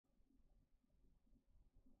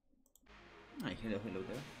Hi, hello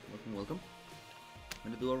there. Welcome.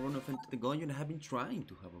 I'm gonna do a run of Enter the Gungeon. I have been trying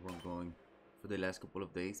to have a run going for the last couple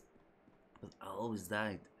of days, but I always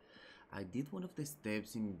died. I did one of the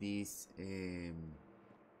steps in this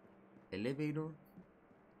elevator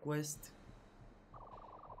quest.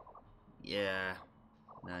 Yeah,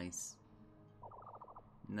 nice,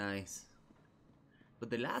 nice.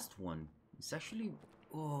 But the last one is actually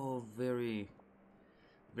very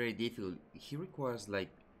difficult. He requires like,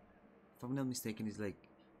 if I'm not mistaken, it's like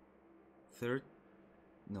third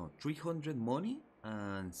no 300 money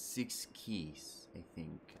and 6 keys, I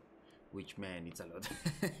think, which, man, it's a lot.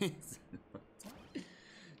 It's a lot.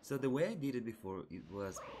 So the way I did it before, it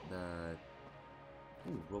was that,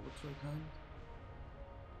 ooh, robot's right hand,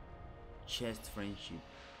 chest friendship,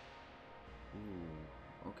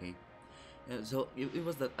 ooh, okay. So it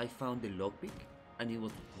was that I found the lockpick and it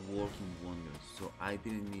was working wonders, so I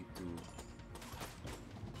didn't need to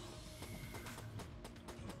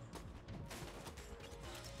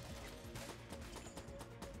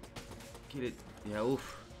kill it. Yeah,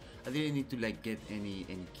 oof. I didn't need to like get any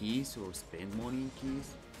keys or spend money in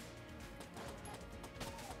keys.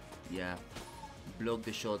 Yeah, block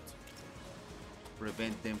the shot,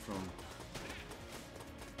 prevent them from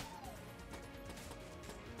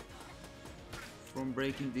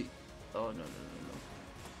breaking the. Oh, no.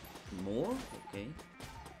 More? Okay.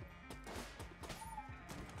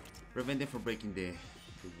 Prevent them from breaking the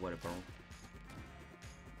water barrel.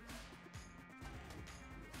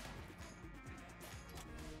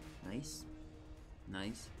 Nice,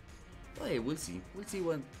 nice. Oh, hey, we'll see. We'll see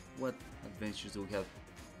what adventures we have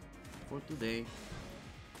for today.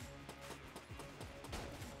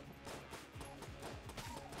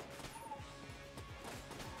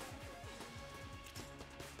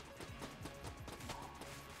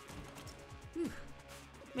 Whew.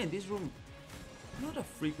 Man, this room, not a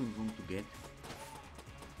frequent room to get.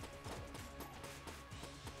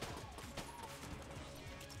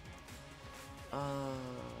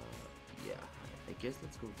 Yeah, I guess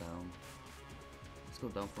let's go down. Let's go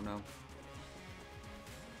down for now.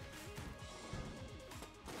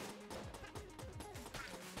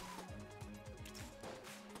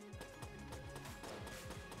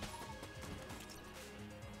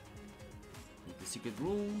 Hit the secret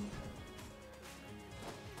room.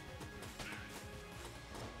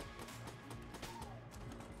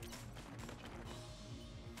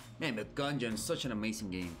 Man, but Gungeon is such an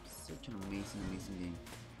amazing game. Such an amazing game.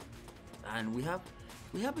 And we have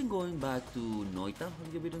been going back to Noita a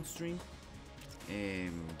little bit on stream.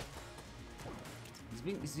 It's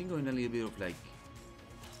been going a little bit of like,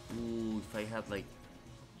 ooh, if I had like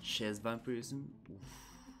chest vampirism, oof.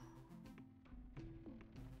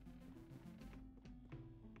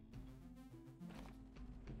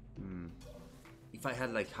 If I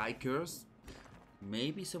had like high curse,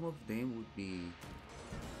 maybe some of them would be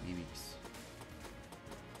mimics.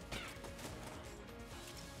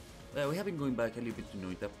 Well, we have been going back a little bit to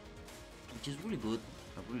Noita, which is really good.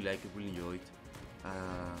 I really like it, really enjoy it.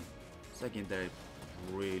 It's a game that I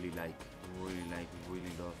really love.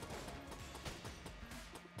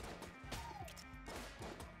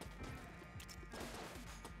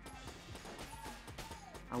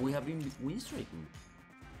 And we have been win streaking.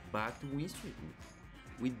 Back to win streaking.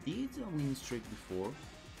 We did a win streak before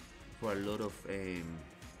for a lot of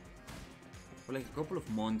for like a couple of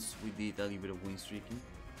months. We did a little bit of win streaking.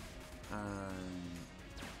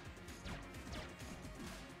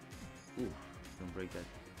 Ooh, don't break that.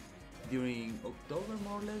 During October,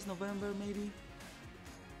 more or less, November maybe.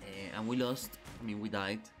 And we lost, I mean, we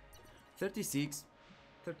died. 36,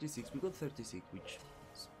 we got 36, which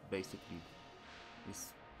is basically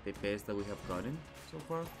is the best that we have gotten so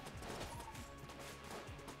far.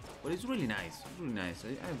 But it's really nice, I'm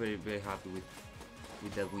very happy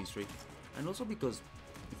with that win streak. And also because,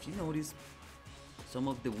 if you notice, some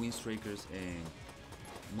of the win streakers,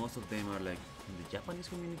 most of them are like from the Japanese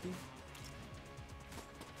community.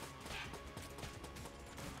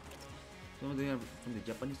 Some of them are from the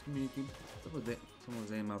Japanese community. Some of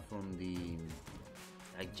them are from the,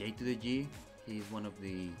 like, J to the G. He is one of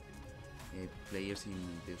the players in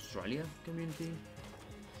the Australia community.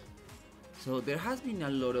 So there has been a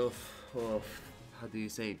lot of how do you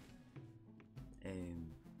say it?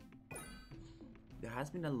 There has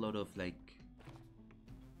been a lot of like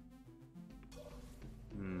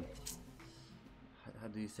how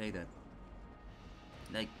do you say that?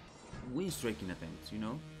 Like win streaking attempts, you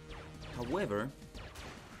know? However,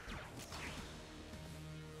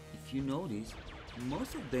 if you notice,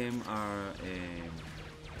 most of them are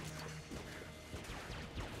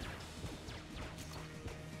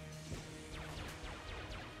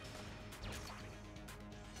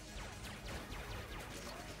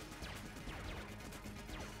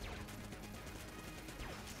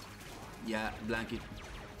Yeah, blanket.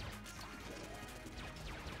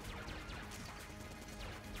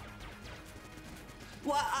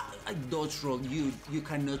 Well, I dodge roll. You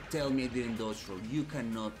cannot tell me I didn't dodge roll. You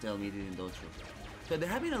cannot tell me I didn't dodge roll. So they're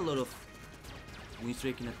having a lot of win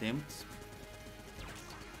striking attempts,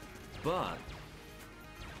 but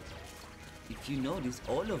if you notice,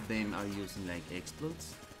 all of them are using like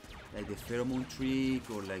exploits, like the pheromone trick,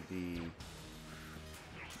 or like the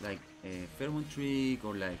pheromone trick,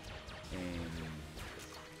 or like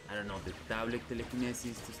I don't know, the tablet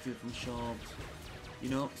telekinesis to steal from shops. You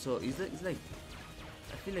know, so it's like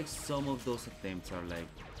I feel like some of those attempts are like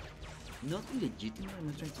not illegitimate. I'm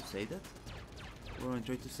not trying to say that. What I'm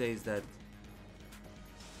trying to say is that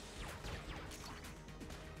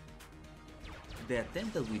the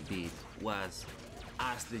attempt that we did was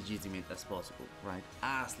as legitimate as possible, right?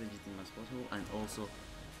 As legitimate as possible, and also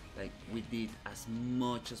like we did as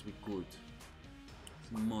much as we could,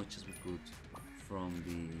 from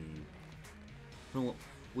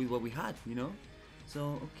with what we had, you know.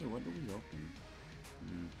 So okay, what do we open?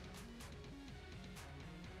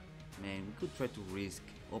 Man, we could try to risk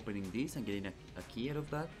opening this and getting a key out of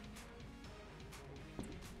that.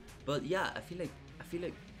 But yeah, I feel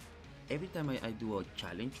like every time I do a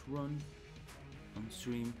challenge run on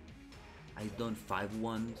stream, I done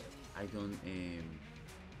 5-1. I done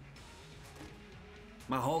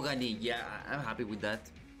mahogany. Yeah, I'm happy with that.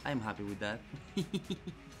 I'm happy with that.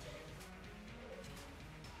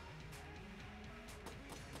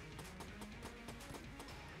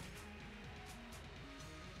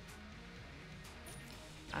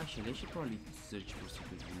 Actually, I should probably search for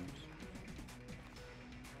secret rooms.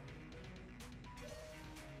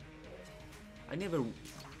 I never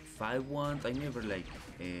 5-1. I never like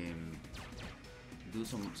do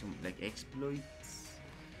some like exploits,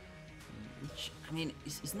 which I mean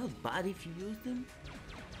it's not bad if you use them.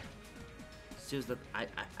 It's just that I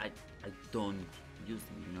don't use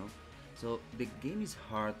them, you know. So the game is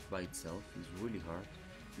hard by itself. It's really hard.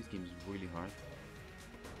 This game is really hard.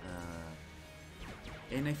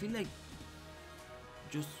 And I feel like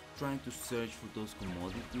just trying to search for those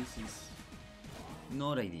commodities is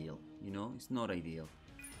not ideal, you know? It's not ideal.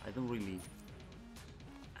 I don't really...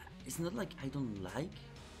 It's not like I don't like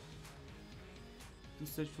to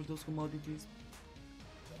search for those commodities.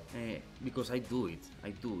 Because I do it.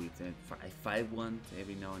 And I 5-1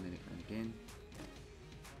 every now and again.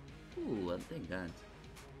 Ooh, I'll take that.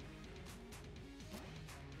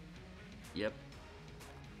 Yep.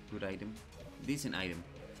 Good item. Decent item.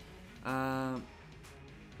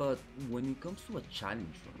 But when it comes to a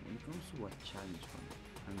challenge run,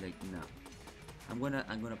 I'm like, no. I'm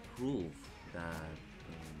gonna prove that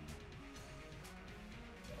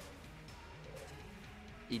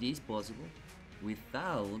it is possible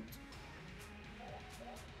without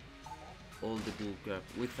all the bullcrap,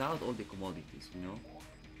 without all the commodities, you know?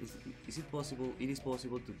 Is it possible? It is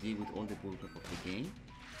possible to deal with all the bullcrap of the game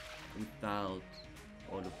without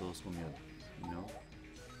all of those commodities, you know?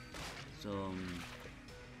 So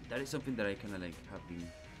that is something that I kind of like have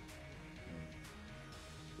been.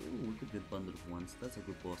 Ooh, we could get bundle of ones. That's a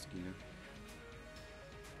good boss killer.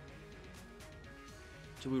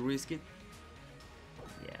 Should we risk it?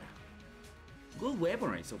 Yeah. Good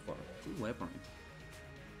weaponry so far. Good weaponry.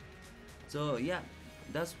 So yeah,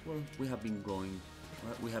 that's what we have been doing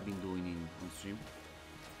on stream.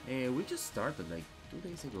 We just started like 2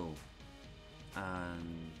 days ago,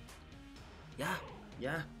 and yeah,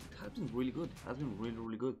 it has been really good. It has been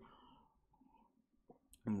really good.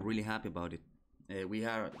 I'm really happy about it. We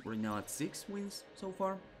are right now at 6 wins so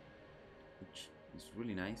far, which is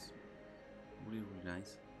really nice. Really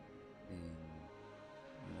nice.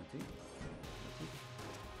 And that's it.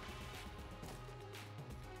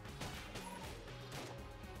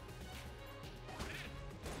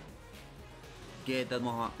 Get that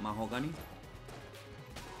mahogany.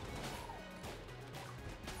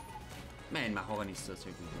 Man, mahogany is such a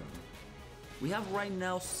good weapon. We have right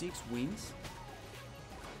now 6 wins.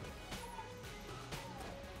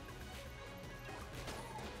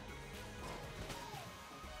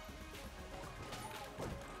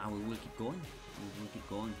 And we will keep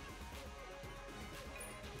going.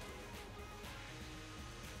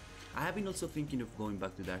 I have been also thinking of going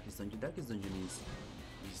back to Darkest Dungeon. Darkest Dungeon is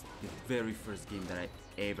the very first game that I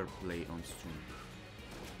ever played on stream.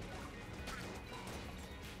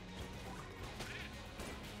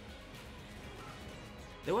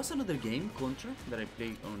 There was another game, Contra, that I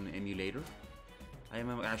played on emulator. I am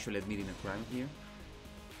actually admitting a crime here.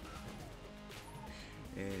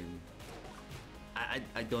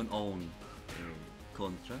 I don't own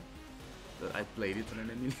Contra, but I played it on an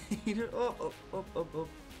emulator. Oh.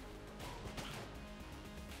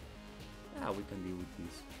 Ah, we can deal with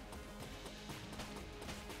this.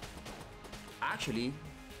 Actually,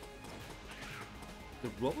 the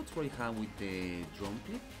robots right hand with the drum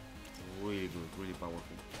clip, really good, really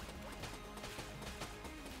powerful.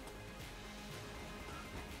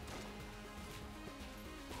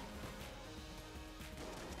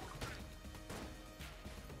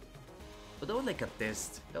 But that was like a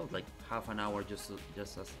test. That was like half an hour just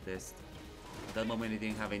as a test. At that moment, I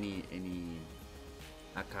didn't have any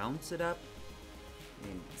account set up,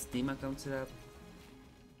 Steam account set up.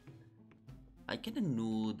 I kind of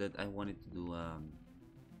knew that I wanted to do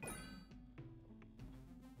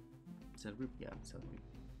self grip. Yeah, self grip.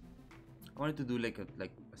 I wanted to do like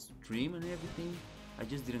a stream and everything. I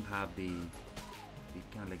just didn't have the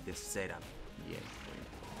kind of like the setup yet,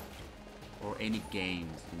 or any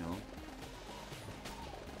games, you know.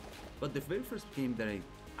 But the very first game that I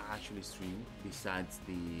actually streamed, besides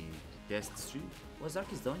the test stream, was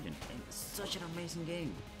Darkest Dungeon, and such an amazing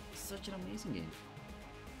game, such an amazing game.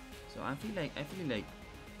 So I feel like I should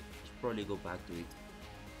probably go back to it,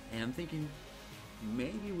 and I'm thinking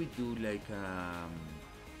maybe we do like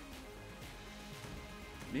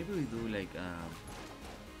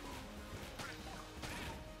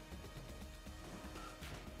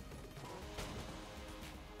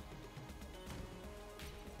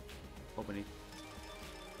open it.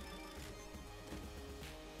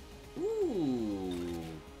 Ooh,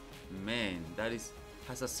 man, that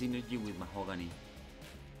has a synergy with mahogany.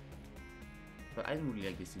 But I don't really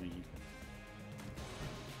like this synergy.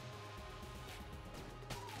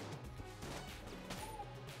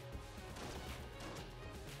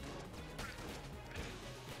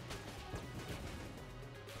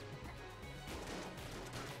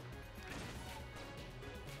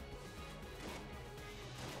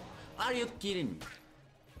 Are you kidding me?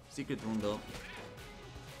 Secret room though.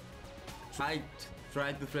 Try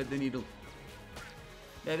to thread the needle.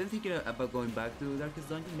 Yeah, I've been thinking about going back to Darkest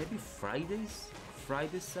Dungeon, maybe Fridays,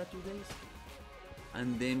 Saturdays,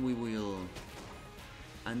 and then we will,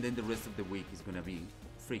 and then the rest of the week is gonna be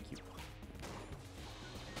freaky.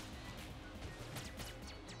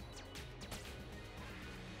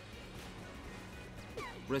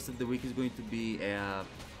 Rest of the week is going to be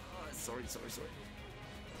sorry.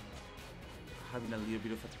 Having a little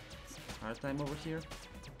bit of a hard time over here.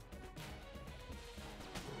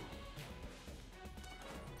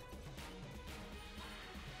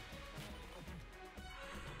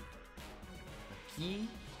 A key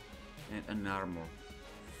and an armor.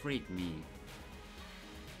 Freak me.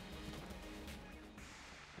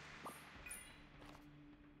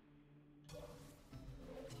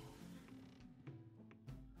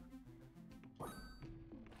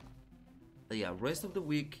 Yeah, rest of the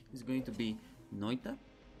week is going to be Noita.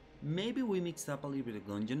 Maybe we mix up a little bit of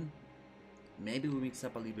Gungeon. Maybe we mix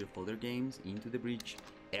up a little bit of other games, Into the Breach,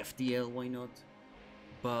 FTL, why not?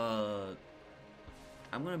 But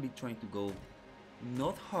I'm gonna be trying to go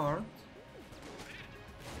not hard.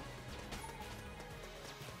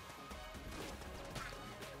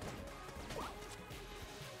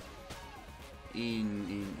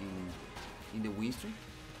 In the win streak,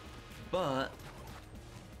 but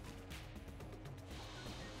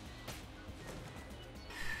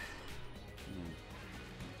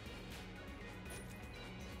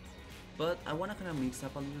I wanna kind of mix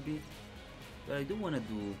up a little bit. But I do wanna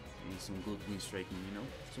do some good win striking, you know,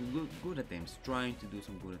 some good attempts. Trying to do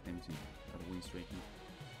some good attempts at win striking.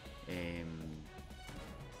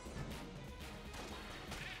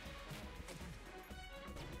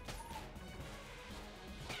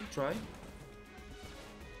 Try.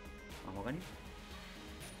 Mahogany.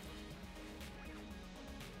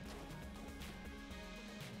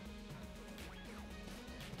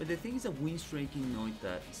 But the thing is that win striking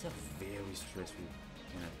Noita is a very stressful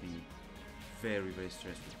kind of thing. Very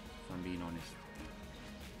stressful, if I'm being honest.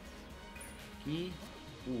 Key.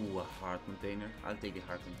 Ooh, a heart container. I'll take the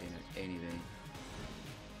heart container any day.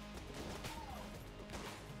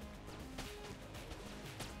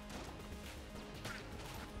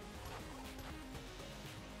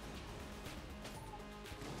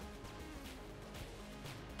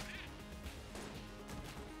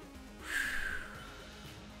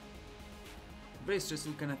 Very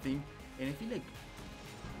stressful kind of thing, and I feel like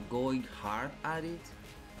going hard at it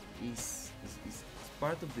is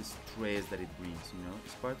part of the stress that it brings, you know?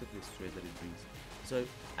 It's part of the stress that it brings. So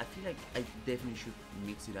I feel like I definitely should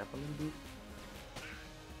mix it up a little bit.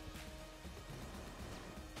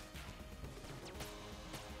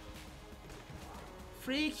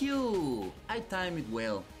 Freak you! I timed it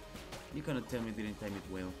well. You cannot tell me I didn't time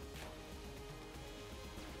it well.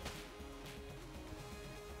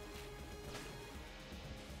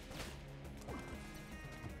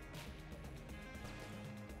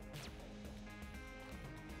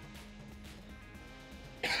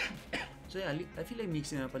 So yeah, I feel like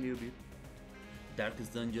mixing up a little bit.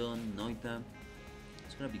 Darkest Dungeon, Noita.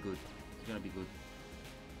 It's gonna be good. It's gonna be good.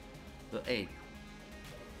 But hey,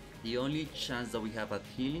 the only chance that we have at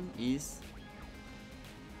healing is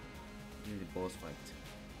in the boss fight.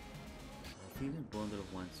 I think the bundle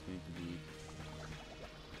of ones is going to be.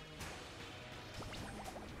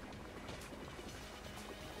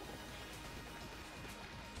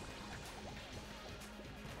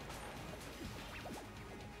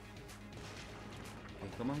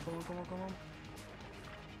 Okay, come on, come on, come on, come on.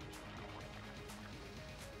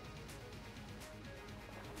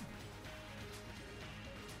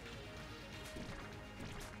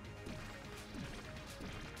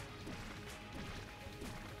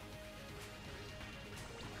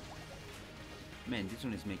 Man, this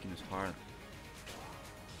one is making us hard.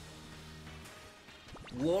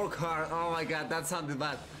 Work hard. Oh my god, that sounded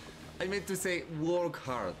bad. I meant to say work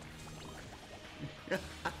hard.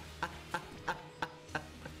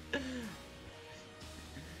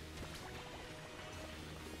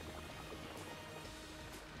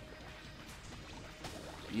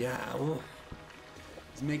 Yeah, ooh.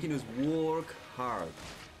 It's making us work hard.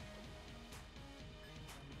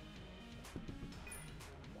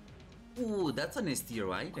 Ooh, that's an S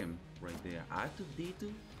tier item right there.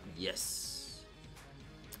 R2D2? Yes.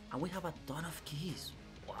 And we have a ton of keys.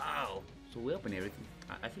 Wow. So we open everything.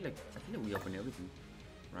 I feel like we open everything,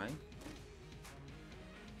 right?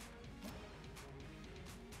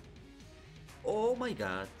 Oh my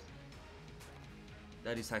god.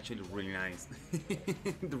 That is actually really nice.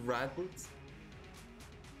 The rat boots.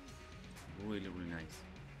 Really, really nice.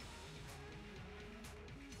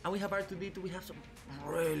 And we have R2D2, we have some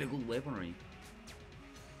really good weaponry.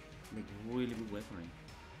 Like really good weaponry.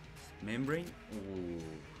 Membrane, oh,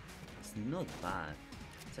 it's not bad.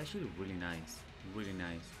 It's actually really nice. Really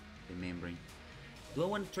nice, the membrane. Do I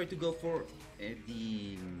want to try to go for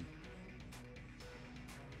the...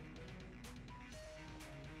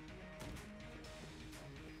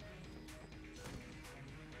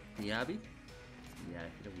 The Abbey? Yeah, I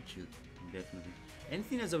feel like we should, definitely.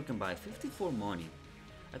 Anything else that we can buy? 54 money.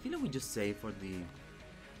 I feel like we just save for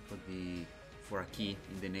a key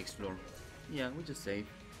in the next floor. Yeah, we just save.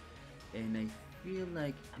 And I feel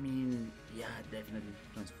like, I mean, yeah, definitely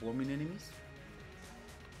transforming enemies.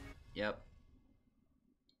 Yep.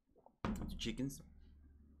 Into chickens.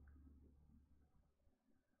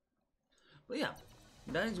 But yeah,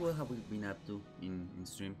 that is what have we been up to in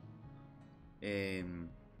stream.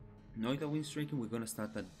 Noita win streaking. We're gonna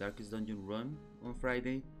start that Darkest Dungeon run on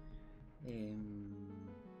Friday.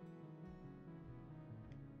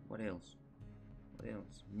 What else? What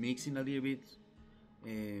else? Mixing a little bit.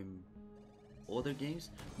 Other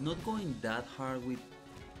games. Not going that hard with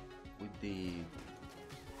the.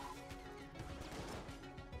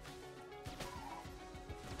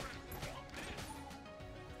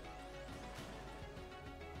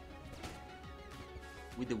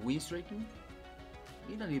 With the win streaking.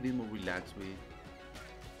 Being a little bit more relaxed with.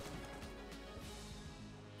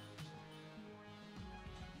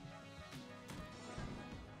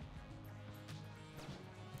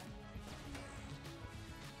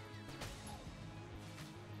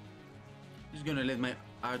 Just gonna let my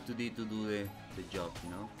R2D2 do the job, you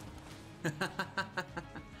know?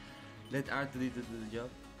 Let R2D2 do the job.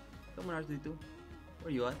 Come on, R2D2.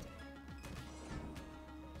 Where you at?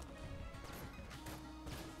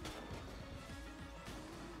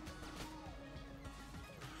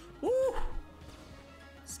 Woo!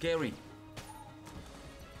 Scary.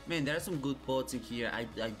 Man, there are some good bots in here. I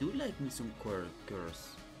do like me some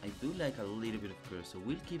curse. I do like a little bit of curse, so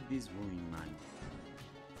we'll keep this room in mind.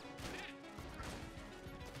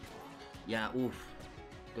 Yeah, oof.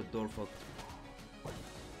 Got door fucked.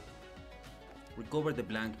 Recover the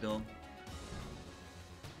blank though.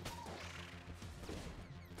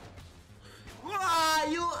 Ah,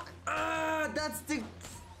 you! Ah, that's the...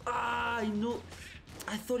 Ah, I know.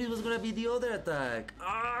 I thought it was gonna be the other attack.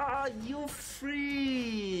 Ah, you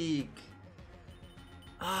freak!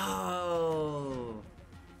 Oh.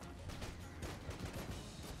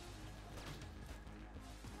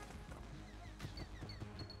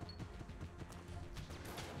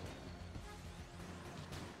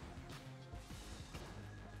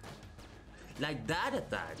 Like that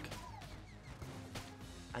attack.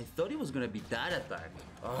 I thought it was gonna be that attack.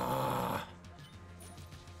 Ah,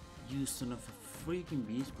 you son of a freaking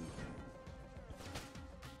beast.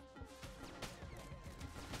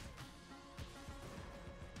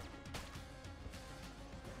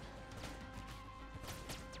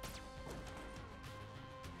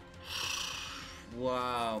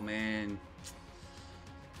 Wow, man.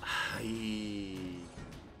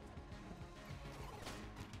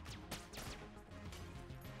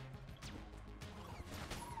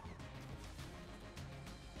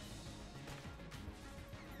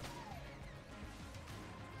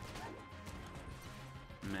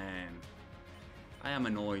 I am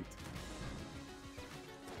annoyed.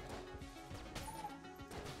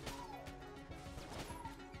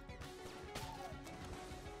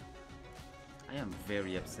 I am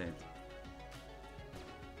very upset.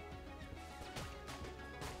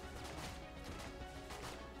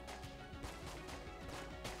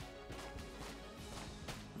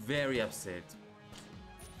 Very upset.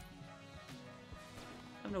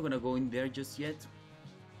 I'm not gonna go in there just yet.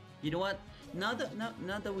 You know what? Now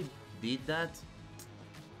that we did that,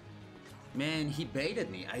 man, he baited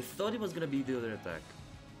me. I thought it was gonna be the other attack.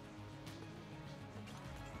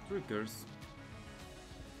 Triggers.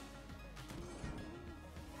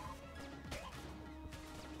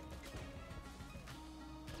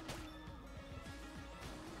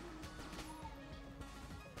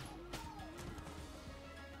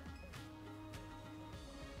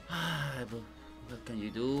 What can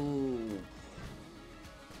you do?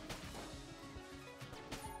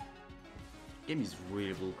 Game is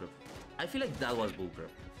really bullcrap. I feel like that was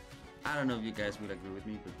bullcrap. I don't know if you guys will agree with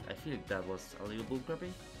me, but I feel like that was a little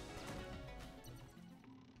bullcrappy.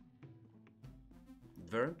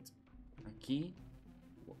 Vert, a key.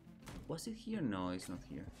 Was it here? No, it's not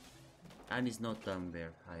here. And it's not down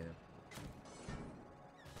there either.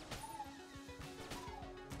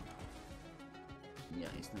 Yeah,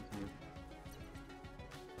 it's not here.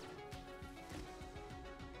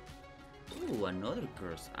 Ooh, another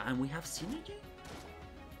curse. And we have Synergy?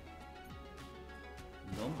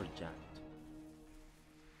 Lumberjack.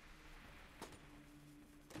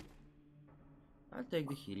 I'll take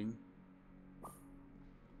the healing.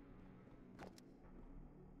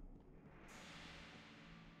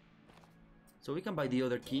 So we can buy the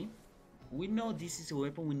other key. We know this is a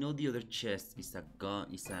weapon, we know the other chest is a gun,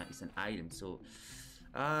 is an item, so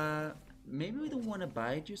maybe we don't want to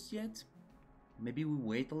buy it just yet. Maybe we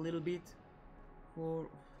wait a little bit for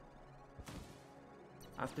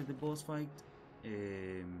after the boss fight. So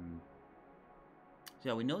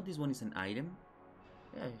yeah, we know this one is an item.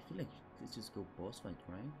 Yeah, I feel like let's just go boss fight,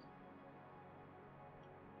 right?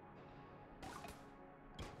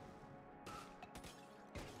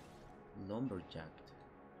 Lumberjack.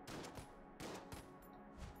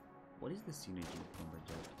 What is the synergy of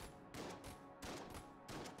Lumberjack?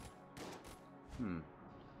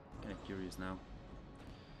 Kind of curious now.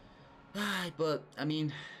 But I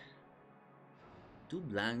mean, 2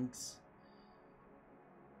 blanks.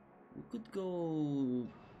 We could go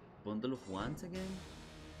bundle of wands again.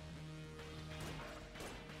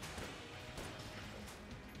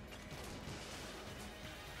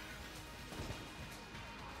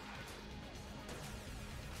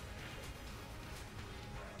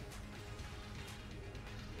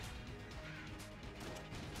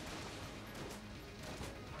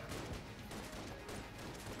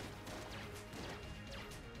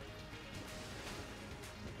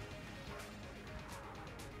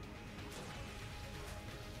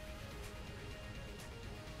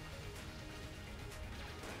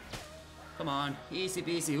 Come on, easy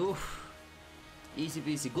peasy, oof. Easy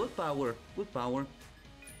peasy, good power, good power.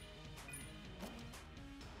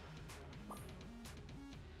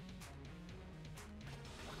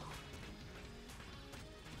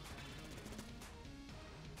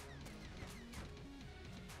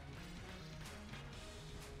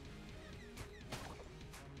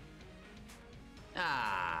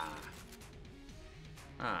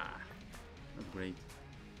 Not great,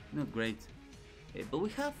 not great. But we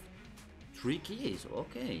have 3 keys,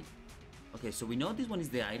 okay. Okay, so we know this one is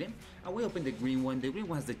the item, and we open the green one. The green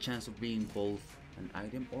one has the chance of being both an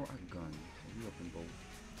item or a gun. So we open both.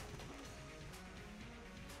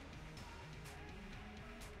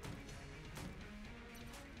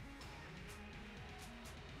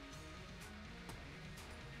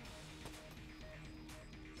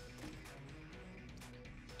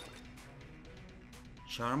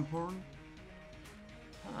 Charm horn?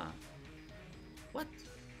 What?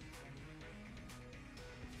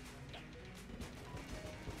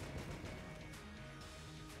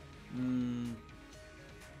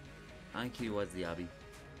 Anki was the Abbey.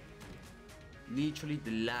 Literally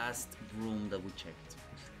the last room that we checked.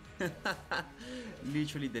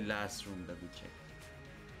 Literally the last room that we checked.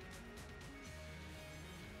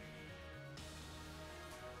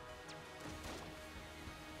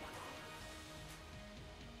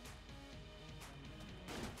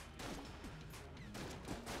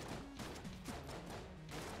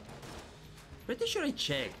 Pretty sure I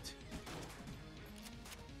checked.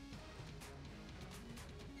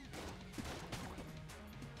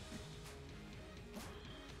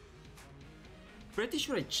 Pretty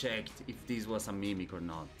sure I checked if this was a mimic or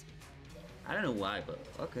not. I don't know why, but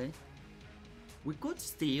okay. We could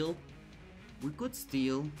steal. We could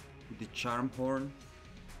steal with the charm horn,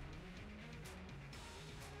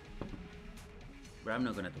 but I'm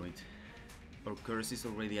not gonna do it. Our curse is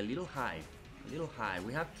already a little high. A little high.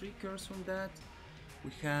 We have 3 curse from that.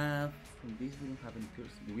 We have from this. We don't have any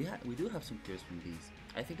curse. We do have some curse from these.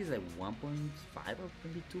 I think it's like 1.5 or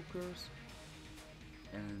maybe 2 curse,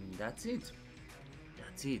 and that's it.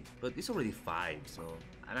 That's it. But it's already 5, so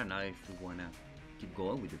I don't know if we wanna keep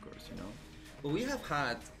going with the curse, you know. But we have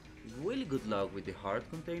had really good luck with the heart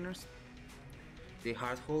containers, the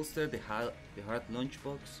heart holster, the heart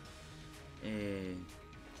lunchbox.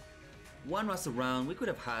 One master round. We could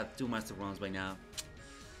have had 2 master rounds by now.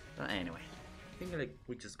 But anyway, I think like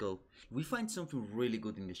we just go. If we find something really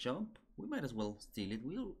good in the shop, we might as well steal it.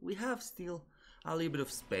 We have still a little bit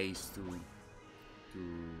of space to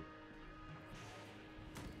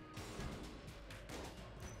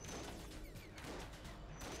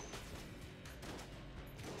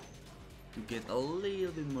get a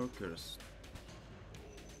little bit more curse.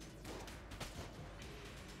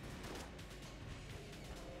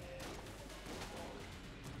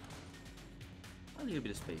 A little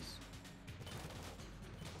bit of space.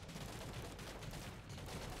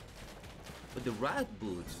 But the rat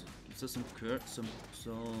boots gives us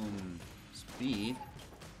some speed.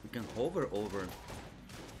 We can hover over.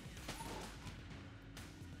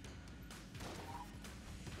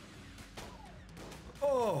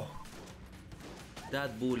 Oh!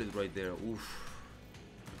 That bullet right there, oof.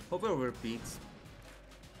 Hover over pits.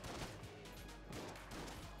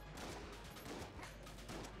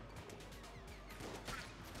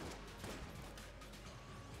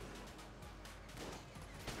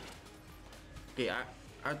 Okay,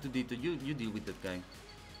 R2D2, you deal with that guy.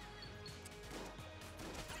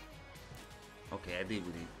 Okay, I deal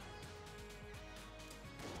with it.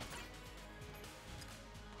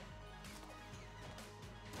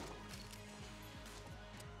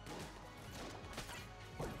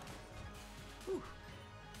 Whew.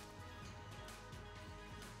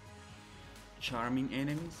 Charming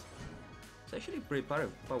enemies. It's actually pretty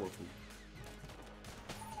powerful.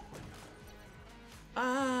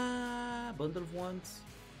 Bundle of Wands.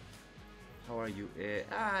 How are you?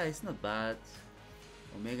 It's not bad.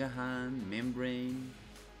 Omega Hand, Membrane.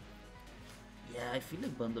 Yeah, I feel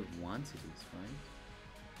like Bundle of Wands it is, right?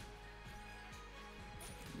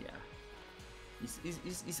 Yeah.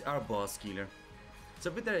 It's our boss killer.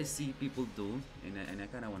 Something that I see people do, and I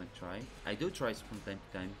kind of want to try. I do try from time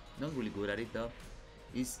to time. Not really good at it though.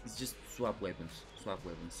 It's just swap weapons. Swap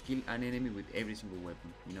weapons. Kill an enemy with every single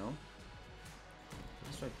weapon, you know?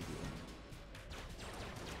 Let's try to do that.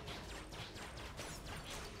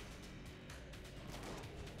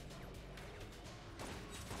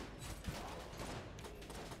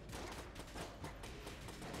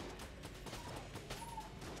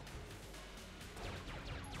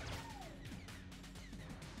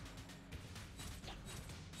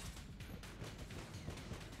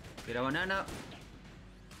 Get a banana.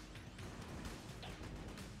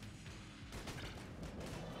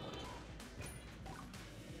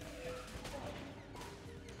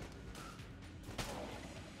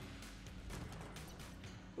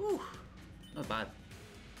 Ooh, not bad.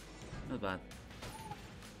 Not bad.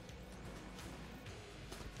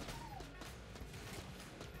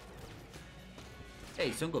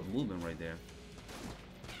 Hey, some got movement right there.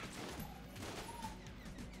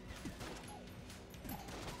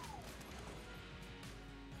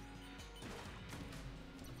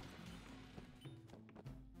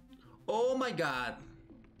 Oh my god.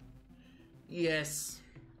 Yes.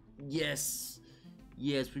 Yes.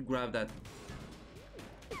 Yes, we grabbed that.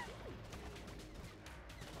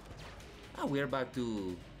 Ah, we are back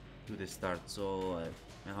to the start. So,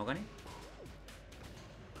 Mahogany?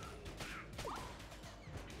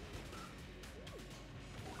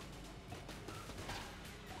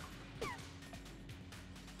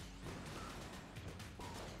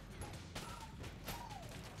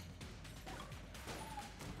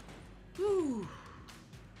 Whew.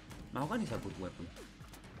 Mahogany is a good weapon.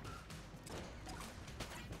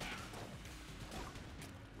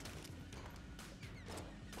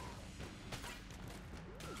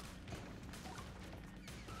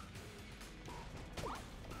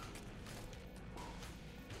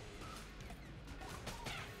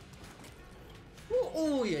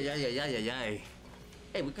 Oh, yeah.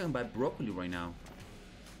 Hey, we can buy broccoli right now.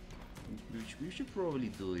 We should probably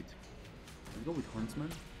do it. Let's go with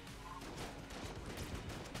Huntsman.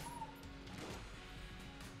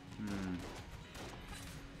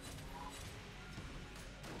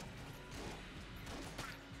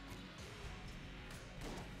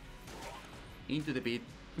 Into the pit.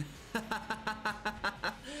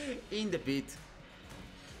 In the pit.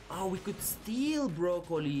 Oh, we could steal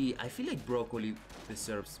broccoli. I feel like broccoli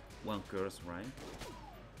deserves one curse, right?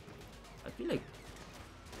 I feel like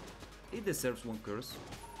it deserves one curse.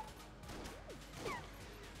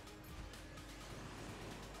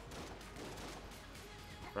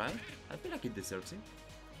 Right? I feel like it deserves it.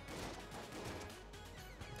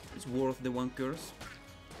 It's worth the one curse.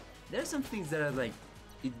 There are some things that are like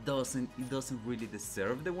it doesn't really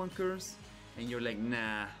deserve the one curse, and you're like,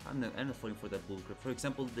 nah, I'm not falling for that bullcrap. For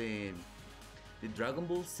example, the Dragon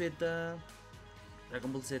Ball Z, kind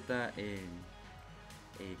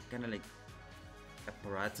of like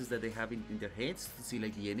apparatus that they have in their heads to see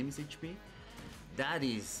like the enemy's HP. That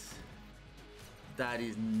is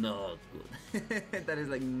not good. That is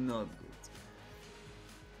like not good.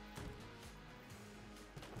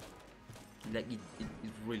 Like it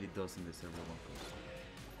really doesn't deserve a one curse.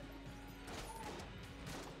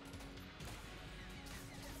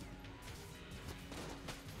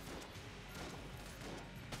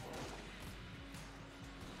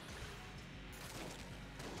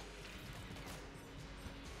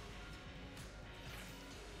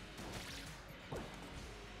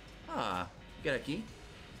 Ah, get a key?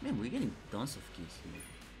 Man, we're getting tons of keys here.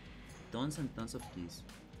 Tons and tons of keys.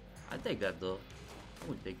 I'll take that though. I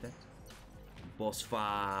will take that. Boss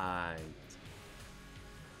fight.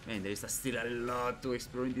 Man, there is still a lot to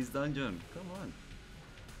explore in this dungeon. Come on.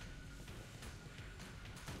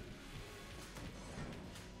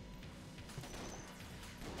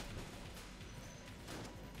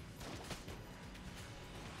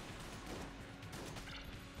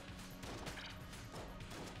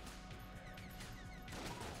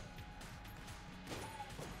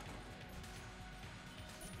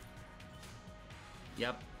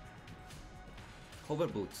 Yep. Hover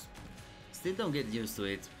boots. Still don't get used to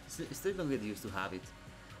it. Still don't get used to have it.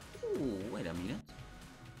 Ooh, wait a minute.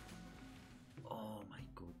 Oh my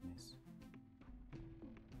goodness.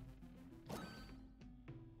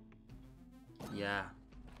 Yeah.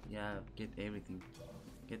 Yeah, get everything.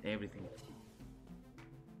 Get everything.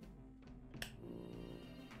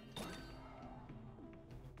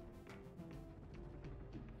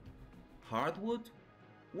 Hardwood?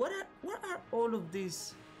 What are all of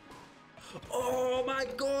these? Oh my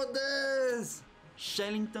goodness!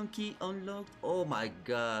 Shellington key unlocked. Oh my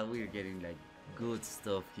god, we're getting like good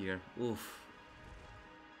stuff here. Oof.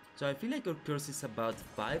 So I feel like our curse is about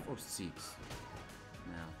 5 or 6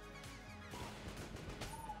 now.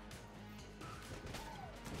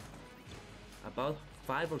 About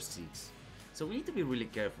 5 or 6. So we need to be really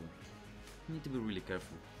careful. We need to be really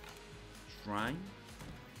careful. Shrine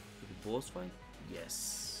for the boss fight?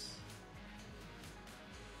 Yes.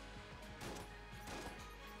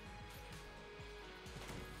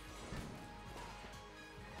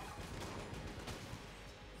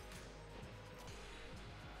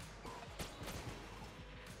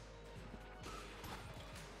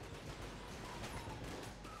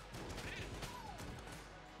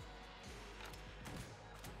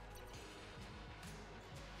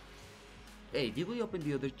 Hey, did we open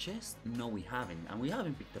the other chest? No, we haven't, and we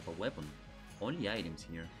haven't picked up a weapon. Only items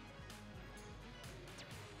here.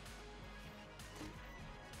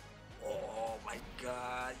 Oh my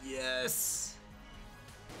god, yes!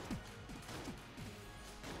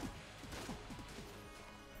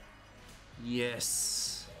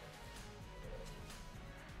 Yes!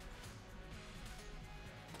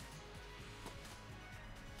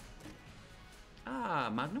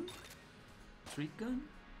 Ah, Magnum? Trick gun?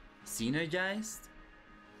 Synergized?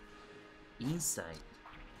 Insight.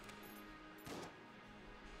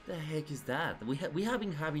 The heck is that? We have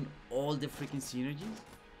been having all the freaking synergies?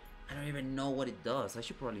 I don't even know what it does. I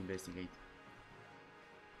should probably investigate.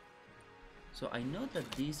 So I know that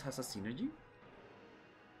this has a synergy.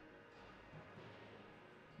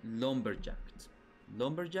 Lumberjacked.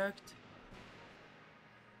 Lumberjacked?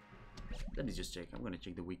 Let me just check. I'm gonna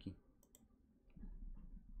check the wiki.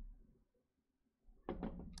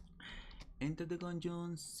 Enter the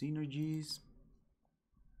Gungeon, Synergies,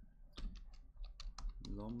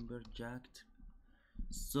 Lumberjacked.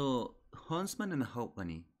 So, Huntsman and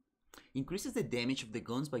Hauptmann increases the damage of the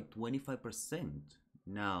guns by 25%.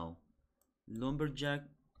 Now, Lumberjack,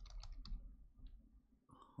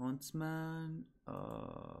 Huntsman,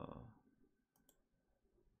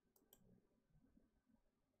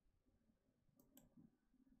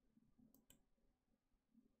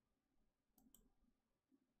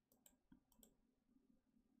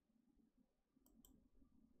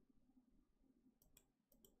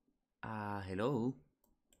 hello.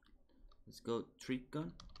 Let's go trick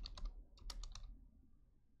gun.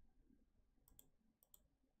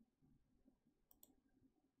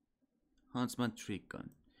 Huntsman trick gun.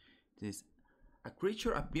 This a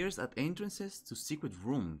creature appears at entrances to secret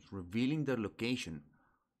rooms, revealing their location.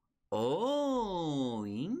 Oh,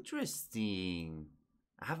 interesting.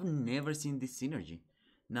 I have never seen this synergy.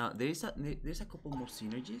 Now there's a couple more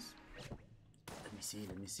synergies. Let me see.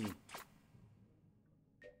 Let me see.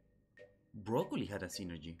 Broccoli had a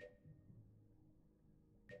synergy.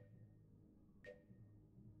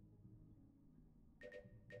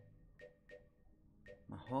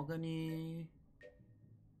 Mahogany,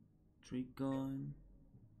 Trigon,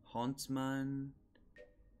 Huntsman.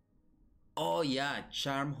 Oh yeah,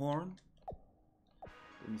 Charmhorn.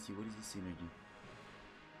 Let me see, what is the synergy?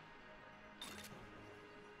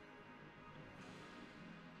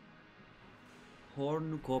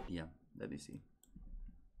 Hornucopia. Let me see.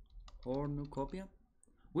 Hornucopia.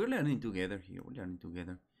 We're learning together here. We're learning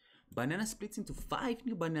together. Banana splits into 5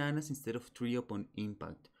 new bananas instead of 3 upon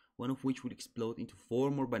impact, one of which will explode into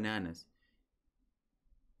 4 more bananas.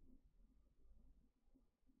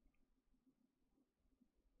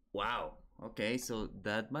 Wow. Okay, so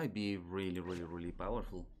that might be really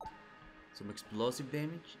powerful. Some explosive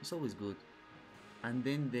damage is always good. And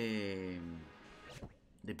then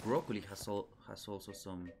the broccoli has also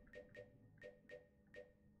some.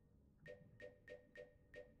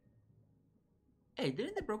 Hey,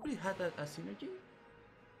 didn't the broccoli have a synergy?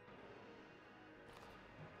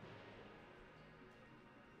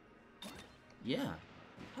 Yeah,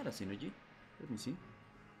 it had a synergy. Let me see.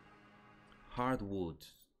 Hardwood.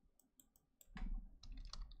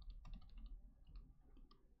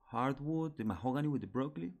 Hardwood, the mahogany with the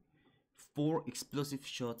broccoli. 4 explosive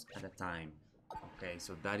shots at a time. Okay,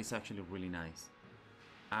 so that is actually really nice.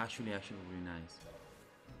 Actually really nice.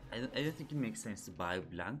 I don't think it makes sense to buy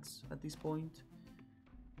blanks at this point.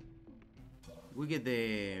 We get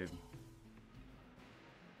the...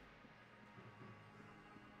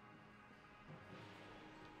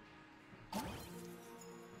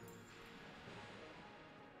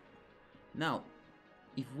 Now,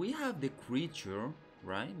 if we have the creature,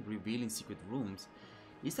 right, revealing secret rooms,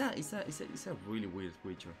 it's a really weird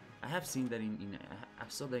creature. I have seen that I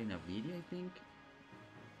saw that in a video, I think,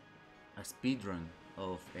 a speedrun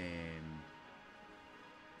of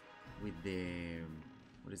with the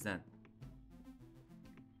what is that?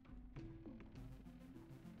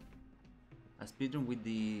 A speedrun with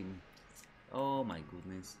the, oh my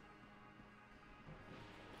goodness.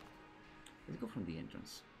 Let's go from the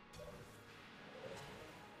entrance.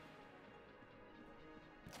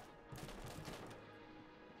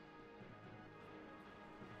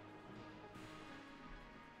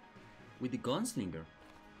 With the gunslinger,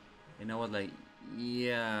 and I was like,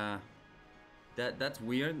 yeah, that's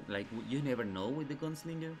weird. Like, you never know with the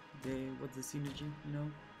gunslinger what's the synergy, you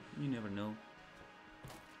know, you never know.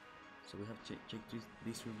 So we have to check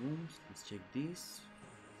these 3 rooms. Let's check these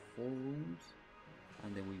 4 rooms,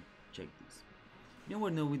 and then we check this. You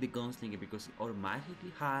never know with the gunslinger because it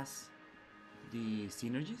automatically has the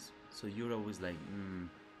synergies, so you're always like,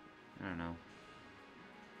 I don't know.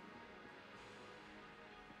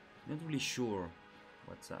 Not really sure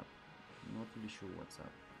what's up. Not really sure what's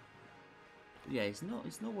up. But yeah, it's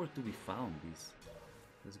nowhere to be found. This.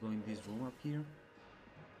 Let's go in this room up here.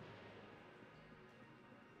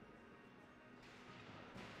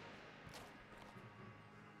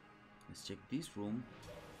 Let's check this room.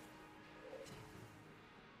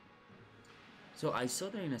 So I saw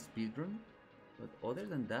that in a speedrun, but other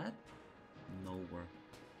than that, nowhere.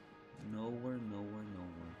 Nowhere.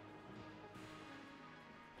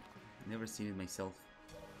 Never seen it myself.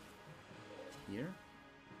 Here?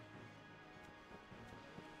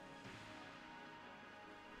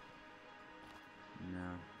 No.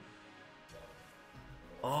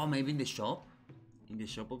 Oh, maybe in the shop? In the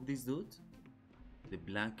shop of this dude? The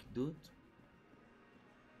black dude?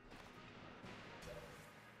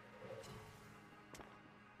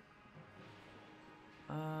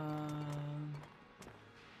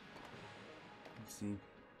 Let's see.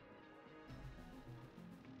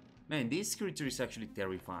 Man, this creature is actually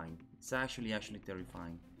terrifying. It's actually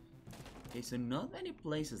terrifying. Okay, so not many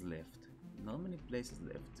places left. Not many places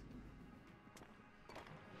left.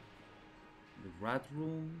 The rat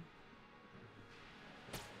room.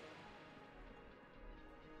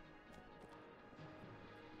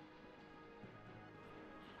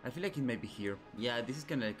 I feel like it might be here. Yeah, this is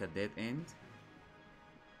kind of like a dead end.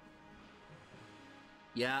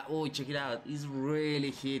 Yeah, oh, check it out. It's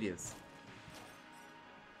really hideous.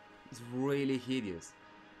 It's really hideous.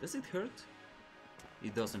 Does it hurt?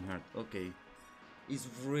 It doesn't hurt. Okay. It's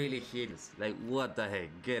really hideous. Like, what the heck?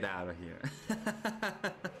 Get out of here.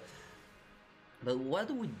 But what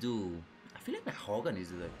do we do? I I feel like my Hogan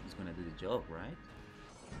is gonna do the job, right?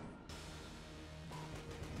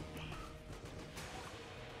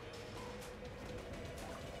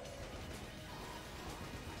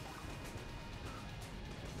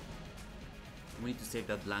 We need to save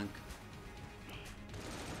that blank.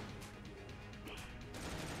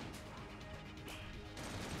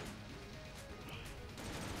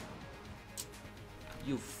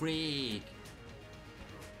 You freak!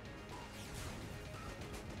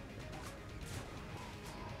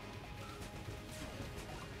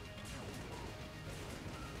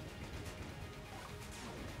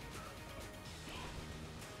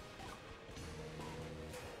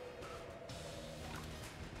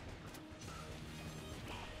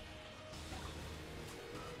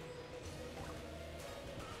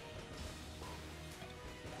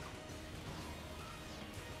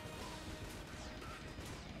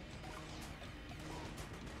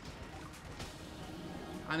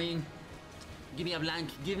 I mean, give me a blank.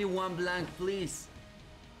 Give me one blank, please.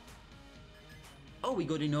 Oh, we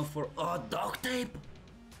got enough for... Oh, duct tape?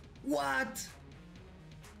 What?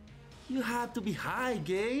 You have to be high,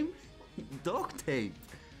 game. Duct tape.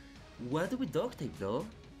 What do we duct tape, though?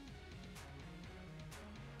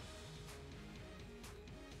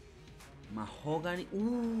 Mahogany.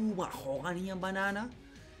 Ooh, mahogany and banana.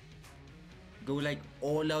 Go like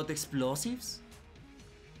all out explosives.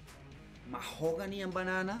 Mahogany and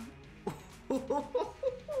banana.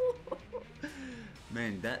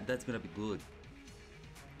 Man, that's gonna be good.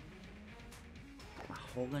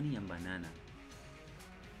 Mahogany and banana.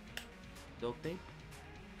 Duct tape.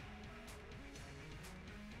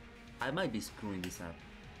 I might be screwing this up.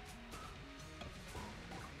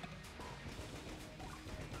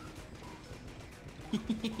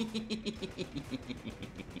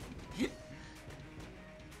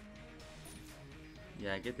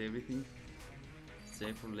 Yeah, I get everything.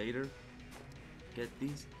 Save for later. Get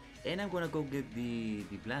this. And I'm gonna go get the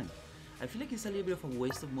blank. I feel like it's a little bit of a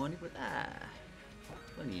waste of money, but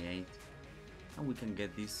 28. And we can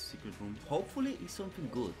get this secret room. Hopefully it's something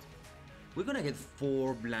good. We're gonna get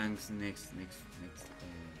 4 blanks next.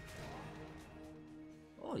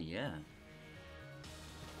 Oh yeah.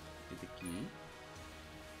 Get the key.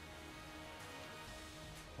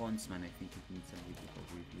 Huntsman, I think it needs a little bit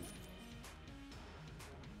of review.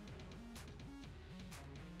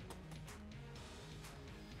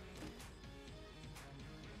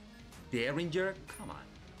 Derringer? Come on.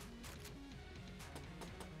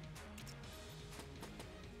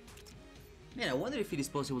 Man, I wonder if it is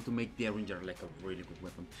possible to make Derringer like a really good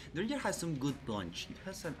weapon. Derringer has some good punch. It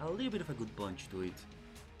has a little bit of a good punch to it,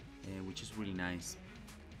 which is really nice.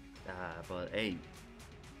 But hey,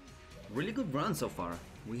 really good run so far.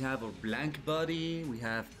 We have our blank body, we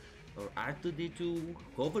have our R2D2,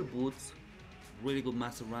 hover boots, really good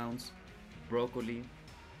master rounds, broccoli,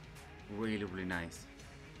 really nice.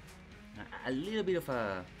 A little bit of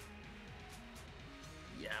a...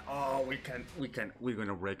 Yeah, oh, we're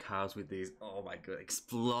gonna wreck house with this. Oh my god,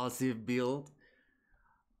 explosive build.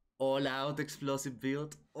 All out explosive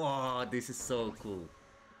build. Oh, this is so cool.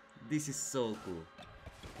 This is so cool.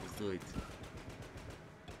 Let's do it.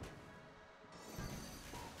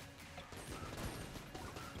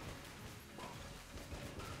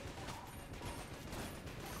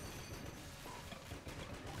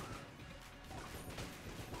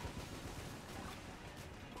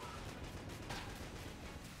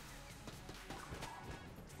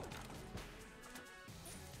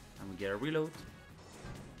 Get a reload.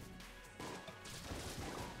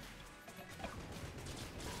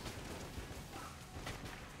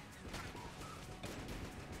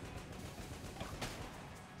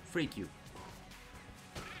 Freak you.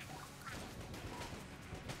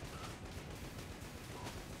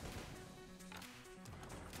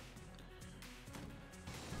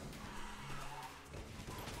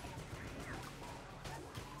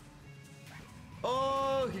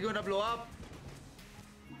 Oh, he's gonna blow up.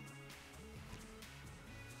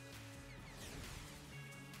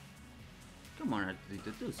 Come on,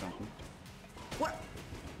 to do something. What?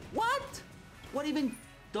 What? What even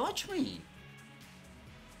dodged me?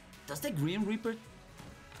 Does the Green Reaper?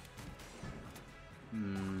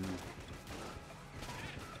 Man,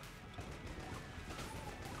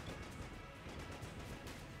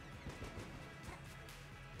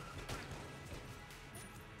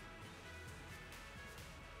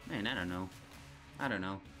 I don't know. I don't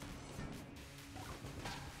know.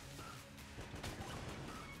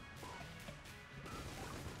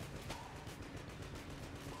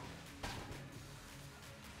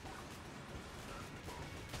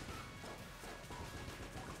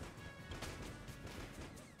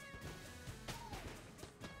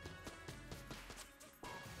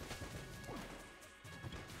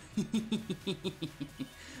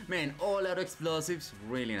 Man, all out explosives,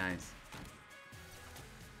 really nice.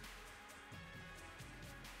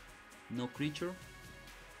 No creature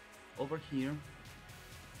over here.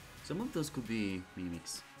 Some of those could be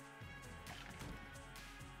mimics.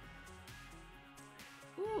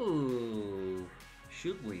 Ooh,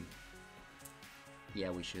 should we? Yeah,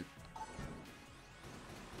 we should.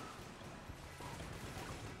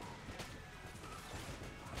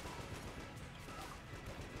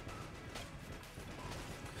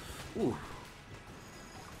 Ooh.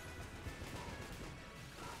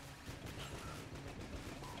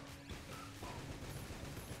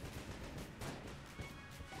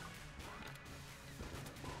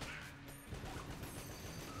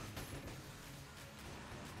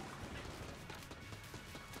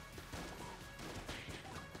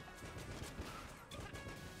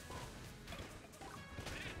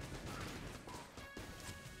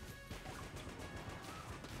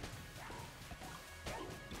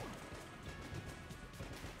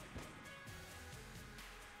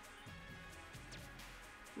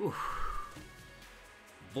 Oof.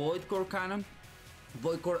 Void Core Cannon,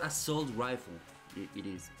 Void Core Assault Rifle. It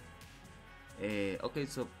is. Okay,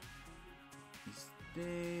 so is there...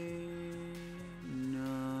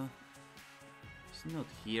 No, it's not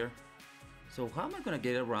here. So how am I gonna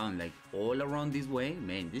get around? Like all around this way?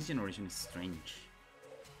 Man, this generation is strange.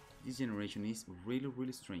 This generation is really,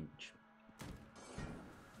 really strange.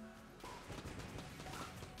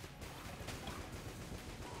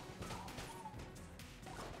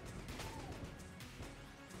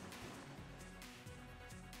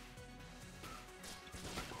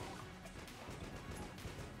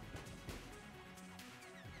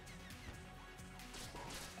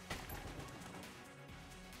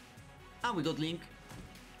 Ah, we got Link.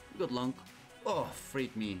 We got Lunk. Oh,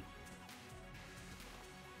 freak me.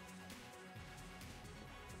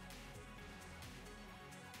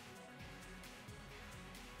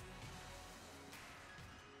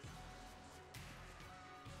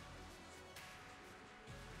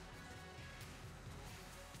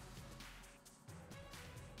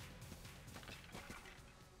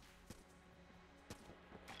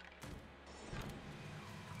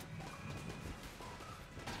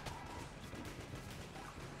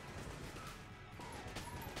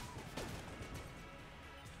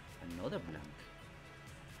 Another blank.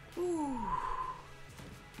 Ooh.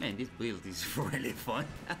 Man, this build is really fun.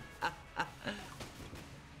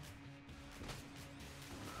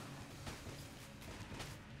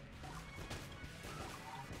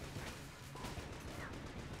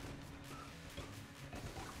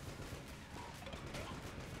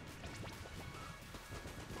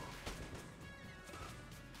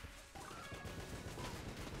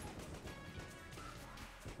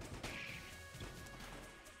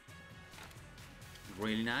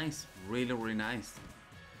 Really nice, really, really nice.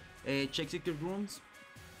 Check secret rooms.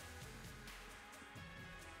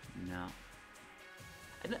 No,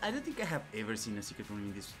 I don't think I have ever seen a secret room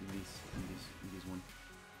in this one.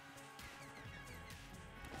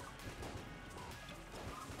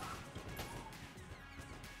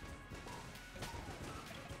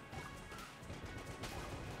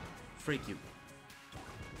 Freak you.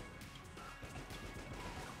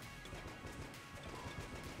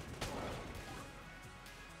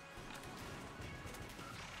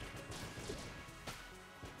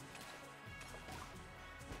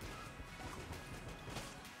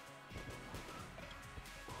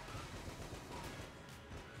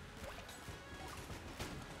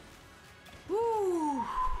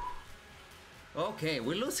 Okay,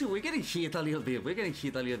 we're losing. We're getting hit a little bit.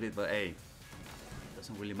 But hey,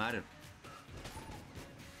 doesn't really matter.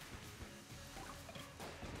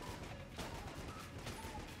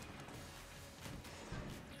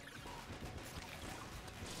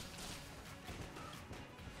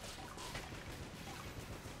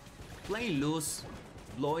 Playing loose,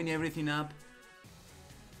 blowing everything up.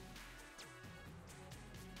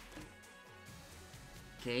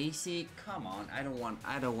 Casey, come on! I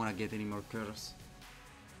don't want to get any more curves.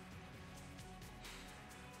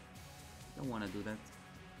 Don't want to do that.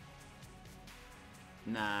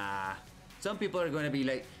 Nah. Some people are gonna be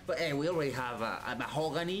like, but hey, we already have a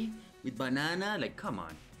mahogany with banana. Like, come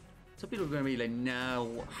on. Some people are gonna be like,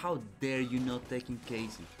 no, how dare you not taking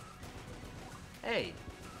Casey? Hey.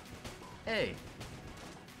 Hey.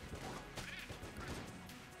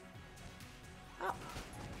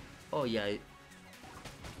 Oh yeah.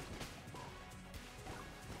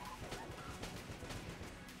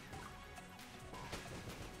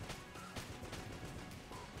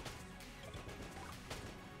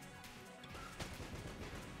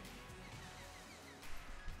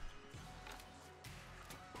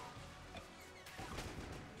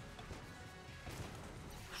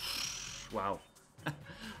 Wow. A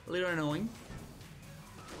little annoying.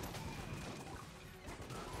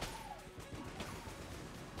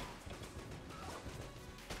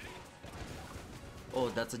 Oh,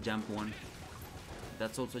 that's a jump one.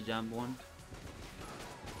 That's also a jump one.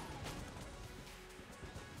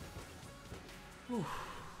 Whew.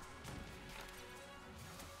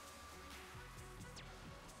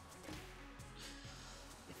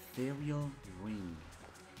 Ethereal ring.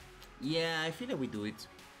 Yeah, I feel like we do it.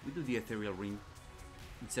 We do the ethereal ring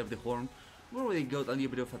instead of the horn. We already got a little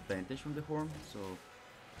bit of advantage from the horn, so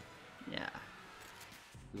yeah,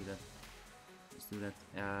 do that. Let's do that.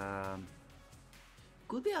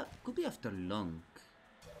 Could be after long.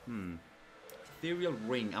 Ethereal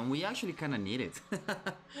ring, and we actually kind of need it.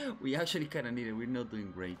 We actually kind of need it. We're not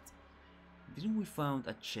doing great. Didn't we found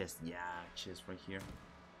a chest? Yeah, a chest right here.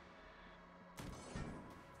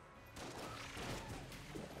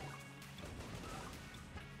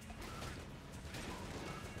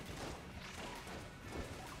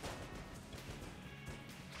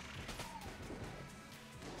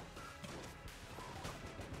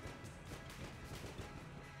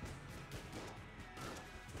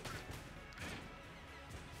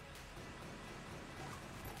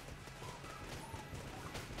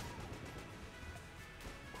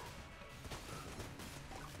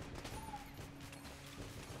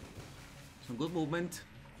 Some good movement.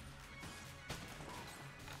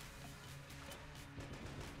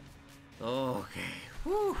 Okay.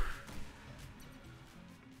 Whew.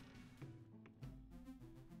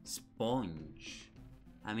 Sponge.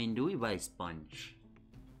 I mean, do we buy sponge?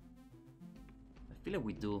 I feel like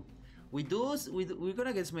we do. We're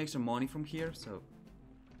gonna get some extra money from here, so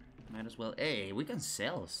might as well. Hey, we can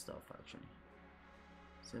sell stuff actually.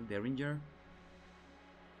 Sell Derringer.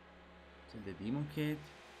 Sell the Demon Kit.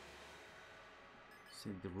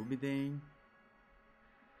 Sell the Ruby Dane.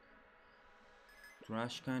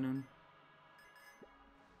 Trash Cannon.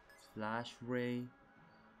 Flash Ray.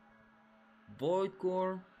 Void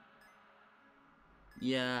Core.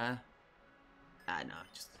 Yeah. No,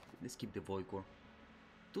 just let's keep the Void Core.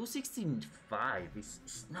 265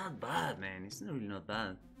 it's not bad, man. It's not really not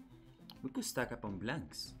bad. We could stack up on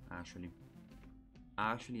blanks, actually.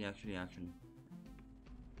 Actually.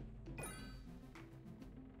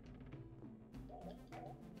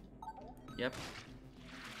 Yep.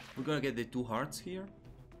 We're gonna get the 2 hearts here.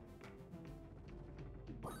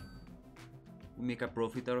 We make a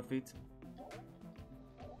profit out of it.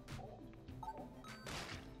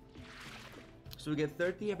 So we get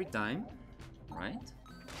 30 every time, right?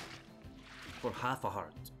 For half a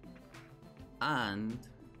heart. And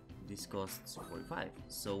this costs 45.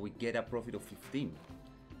 So we get a profit of 15.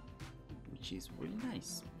 Which is really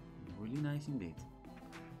nice. Really nice indeed.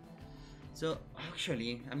 So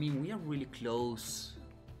actually, I mean, we are really close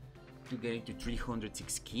to getting to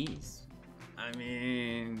 306 keys. I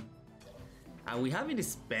mean, and we have been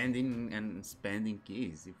spending and spending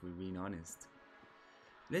keys, if we're being honest.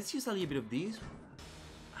 Let's use a little bit of this.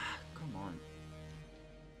 Come on.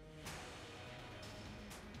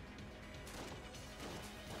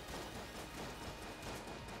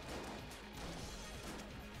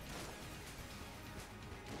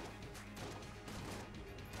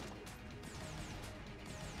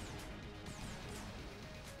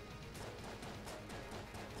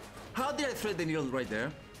 How did I thread the needle right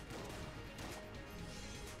there?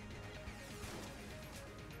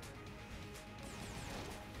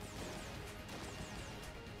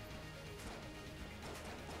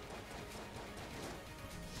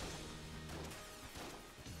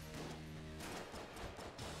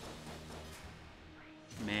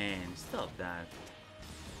 Man, stop that.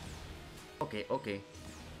 Okay.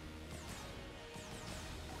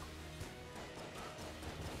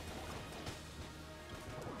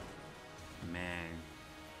 Man.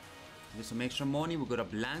 There's some extra money, we got a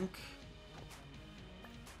blank.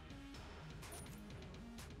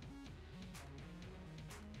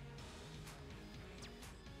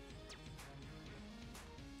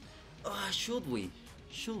 Should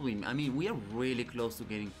we? I mean, we are really close to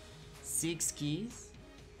getting 6 keys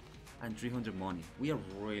and 300 money. We are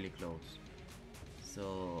really close.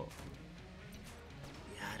 So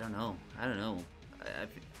yeah, I don't know.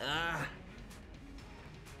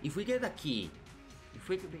 If we get a key, if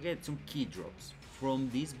we could get some key drops from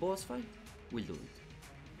this boss fight, we'll do it.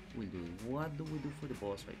 What do we do for the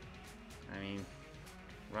boss fight? I mean,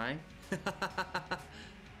 right?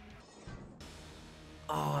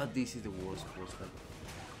 Oh, this is the worst boss fight.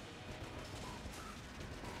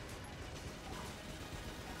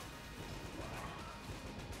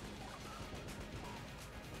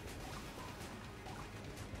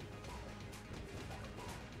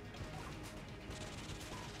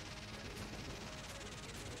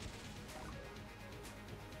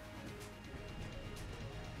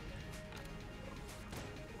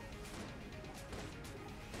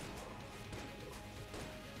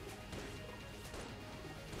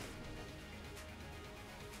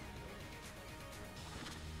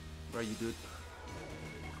 Where are you, dude?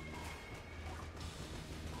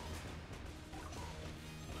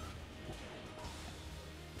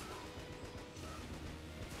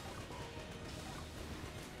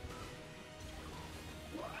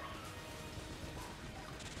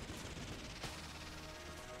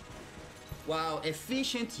 Wow,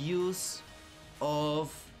 efficient use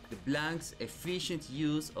of the blanks, efficient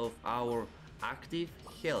use of our active,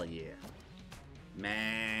 hell yeah.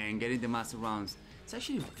 Man, getting the master rounds, it's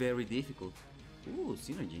actually very difficult. Ooh,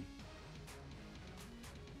 synergy.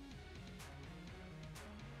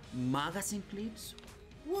 Magazine clips?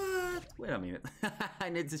 What? Wait a minute, I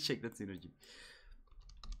need to check that synergy.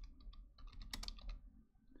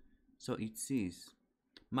 So it says,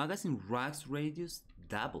 magazine racks radius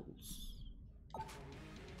doubles.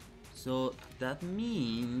 So that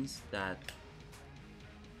means that...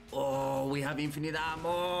 Oh, we have infinite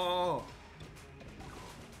ammo!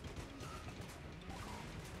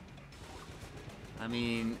 I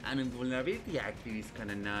mean, an invulnerability active is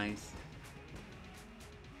kinda nice.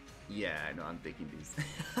 Yeah, no, I'm taking this.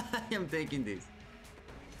 I am taking this.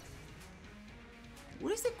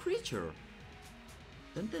 What is the creature?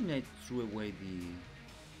 Don't tell me I threw away the...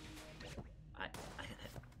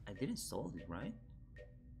 I didn't solve it, right?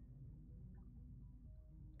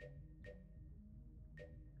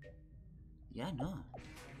 Yeah, no.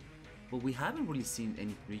 But we haven't really seen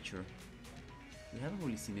any creature. We haven't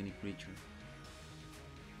really seen any creature.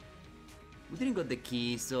 We didn't got the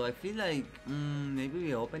key, so I feel like maybe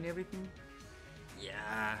we open everything.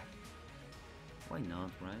 Yeah. Why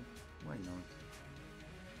not, right? Why not?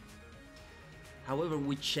 However,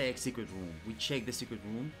 we check secret room. We check the secret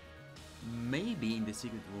room. Maybe in the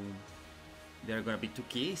secret room there are gonna be two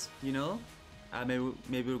keys, you know?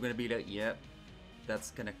 Maybe we're gonna be like, yeah,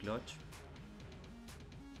 that's kinda clutch.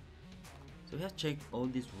 So we have checked all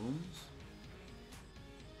these rooms.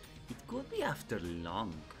 It could be after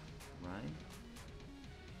long, right?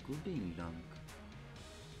 Could be in long.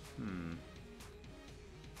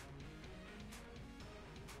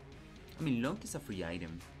 I mean, long is a free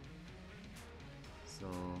item. So,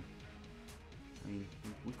 I mean,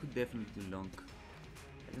 we could definitely do long.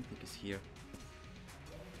 I don't think it's here.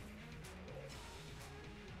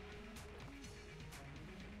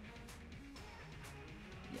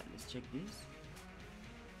 Yeah, let's check this.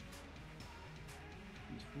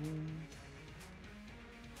 This room.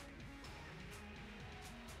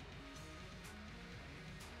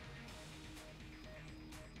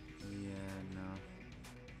 Yeah, no.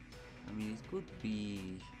 I mean, it could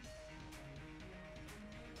be...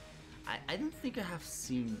 I don't think I have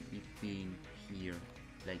seen it being here.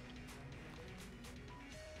 Like...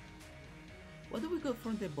 What do we got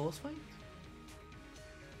from the boss fight?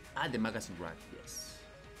 Ah, the magazine rack, yes.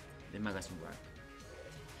 The magazine rack.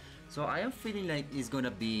 So I am feeling like it's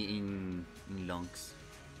gonna be in lungs.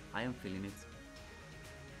 I am feeling it.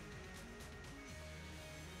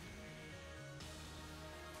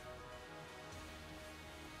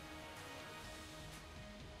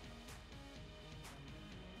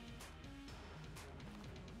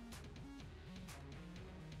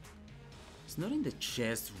 It's not in the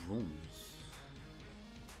chest rooms.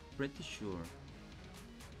 Pretty sure.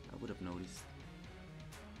 I would have noticed.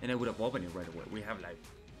 And I would have opened it right away. We have like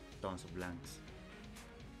tons of blanks.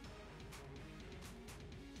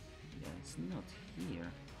 Yeah, it's not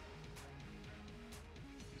here.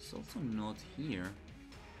 It's also not here.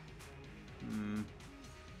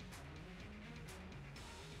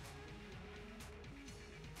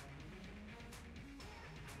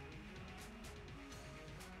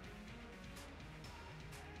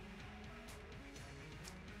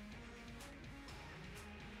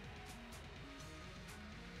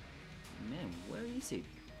 Man, where is it?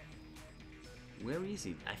 Where is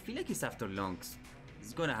it? I feel like it's after lungs.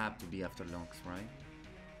 It's gonna have to be after lungs, right?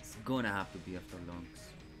 It's gonna have to be after lungs.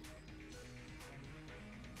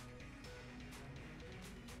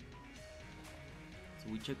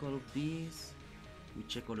 So we check all of these. We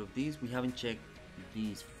check all of these. We haven't checked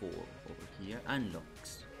these four over here. And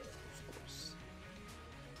lungs, of course.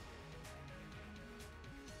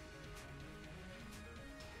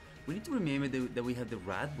 We need to remember that we have the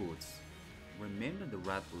rat boots. Remember the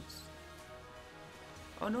rat boots.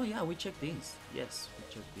 Oh no, yeah, we checked these. Yes,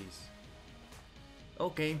 we checked these.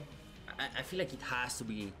 Okay, I feel like it has to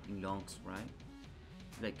be in lungs, right?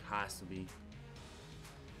 Like, has to be.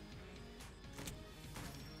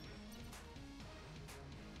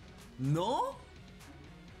 No?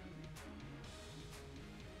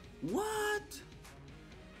 What?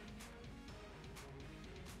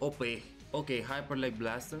 Okay, Hyper Light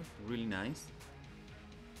Blaster, really nice.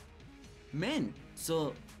 Man,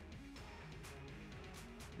 so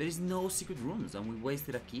There is no secret rooms and we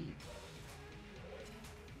wasted a key.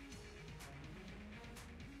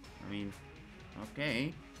 I mean,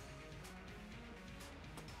 okay.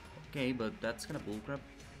 Okay, but that's kind of bullcrap.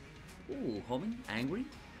 Ooh, homing? Angry?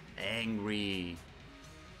 Angry.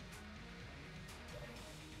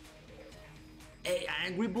 Hey,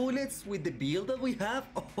 angry bullets with the build that we have?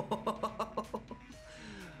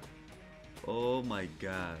 Oh my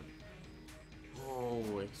god.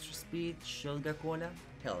 Oh, extra speed, shotgun cola?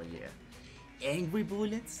 Hell yeah. Angry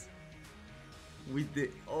bullets? With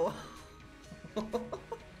the... Oh.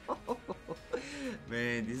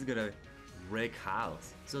 Man, this is gonna wreck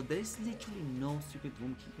house. So there is literally no secret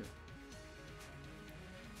room here.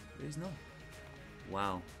 There is no.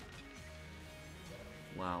 Wow.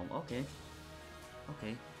 Wow, okay.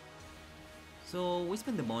 Okay. So we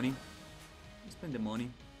spend the money. We spend the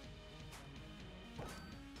money.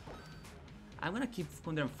 I'm gonna keep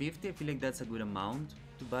 150. I feel like that's a good amount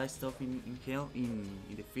to buy stuff in hell in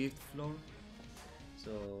the 5th floor.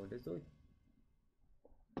 So let's do it.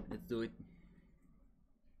 Let's do it.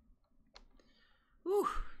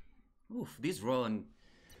 Oof, this run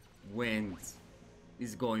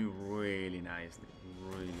is going really nicely,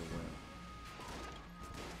 really well.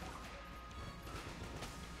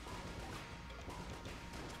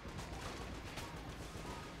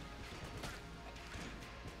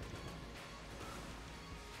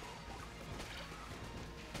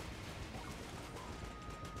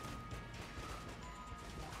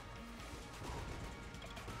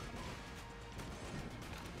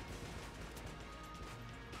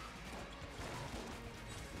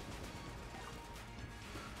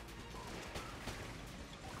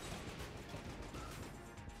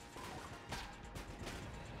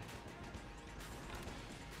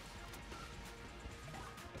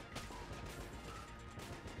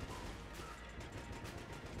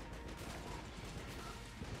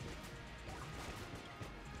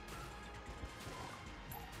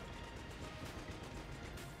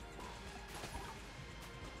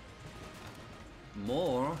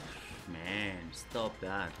 More? Man, stop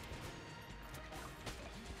that.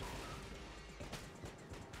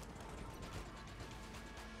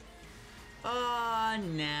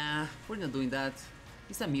 Nah, we're not doing that.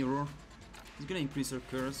 It's a mirror. It's gonna increase our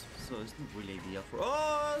curse, so it's not really ideal for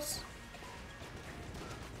us.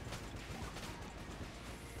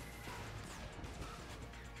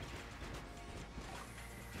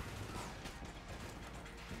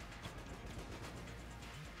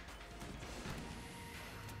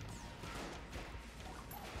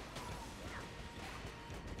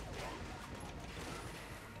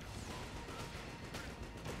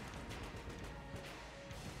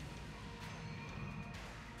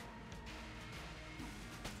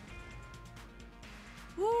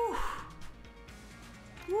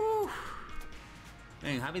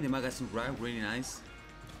 And having the magazine rack really nice.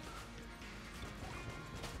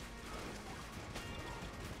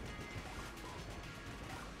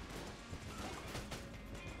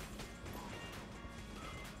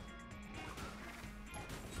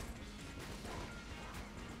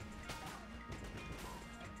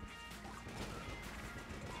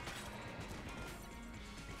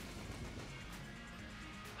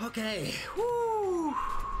 Okay. Woo.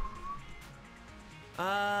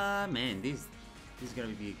 Man, this is gonna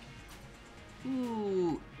be big.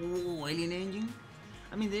 Ooh, alien engine.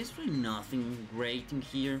 I mean, there's really nothing great in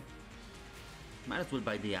here. Might as well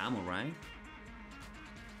buy the ammo, right?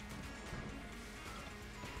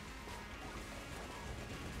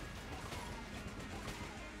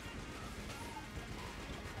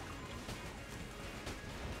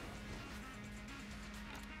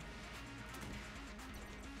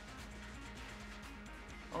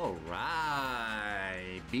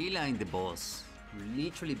 Alright, beeline the boss.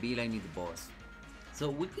 Literally beelining the boss. So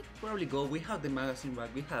we could probably go. We have the magazine rack,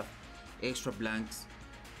 we have extra blanks.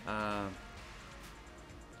 Yeah.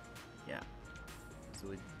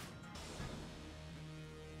 So it.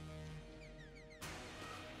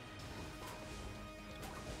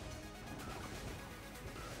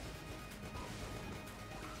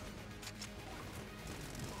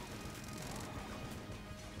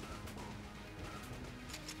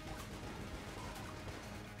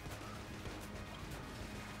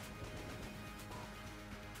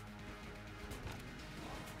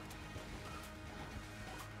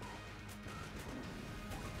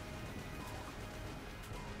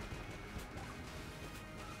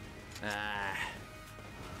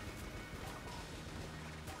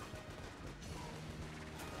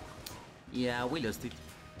 Yeah, we lost it.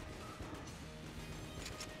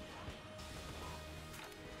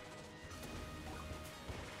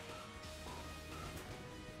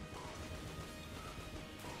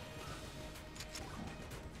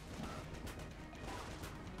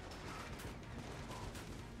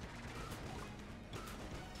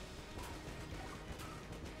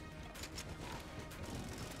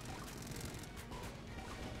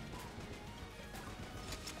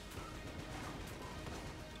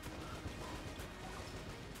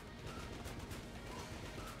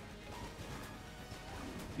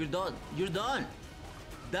 You're done. You're done.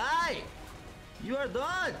 Die. You are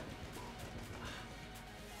done.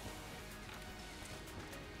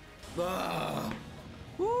 Ah.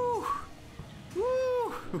 Woo.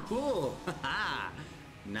 Woo.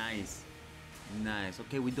 Nice. Nice.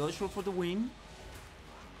 Okay, we dodge roll for the win.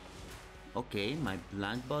 Okay, my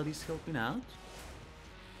blank body's helping out.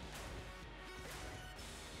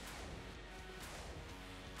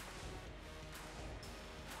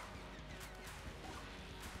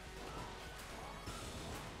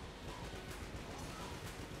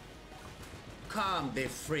 Come the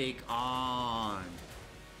freak on.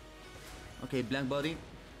 Okay, blank body.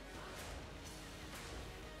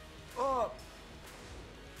 Oh.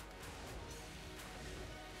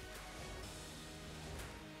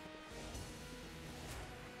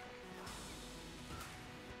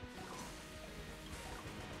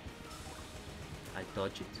 I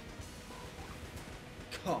touch it.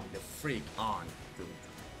 Come the freak on, dude.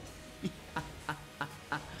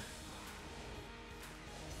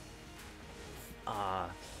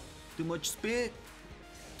 Too much speed.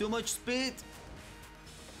 Too much speed.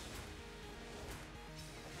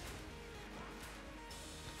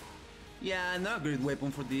 Yeah, not a great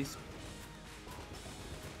weapon for this.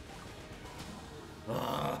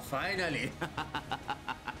 Oh, finally.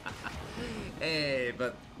 Hey,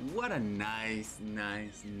 but what a nice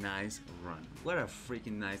run. What a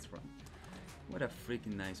freaking nice run. What a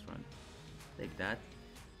freaking nice run. Take that.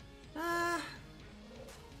 I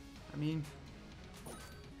mean,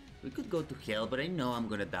 we could go to hell, but I know I'm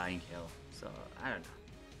gonna die in hell. So, I don't know.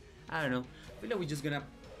 I don't know. I feel like we're just gonna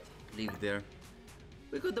leave there.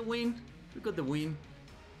 We got the win. We got the win.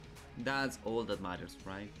 That's all that matters,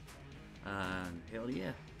 right? And hell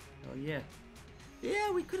yeah. Hell yeah.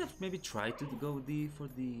 Yeah, we could have maybe tried to go for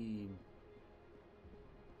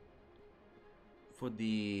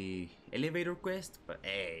the elevator quest, but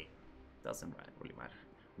hey, doesn't really matter.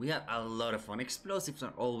 We had a lot of fun. Explosives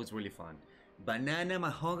are always really fun. Banana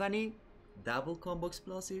mahogany, double combo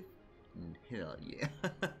explosive. Hell yeah.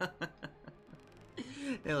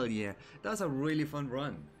 Hell yeah. That was a really fun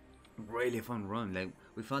run. Really fun run. Like,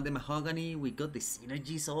 we found the mahogany, we got the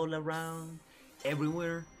synergies all around,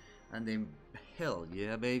 everywhere, and then hell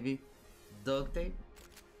yeah, baby. Duct tape,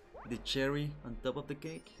 the cherry on top of the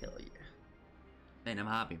cake. Hell yeah. And I'm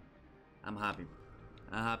happy. I'm happy.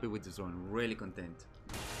 I'm happy with this run. Really content.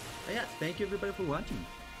 But yeah, thank you everybody for watching.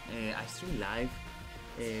 I stream live.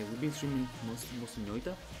 We've been streaming mostly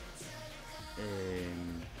Noita.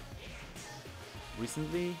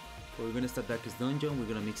 Recently, we're gonna start Darkest Dungeon. We're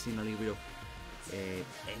gonna mix in a little bit of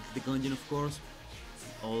Enter the Gungeon, of course.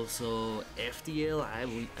 Also FTL.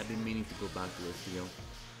 I've been meaning to go back to FTL.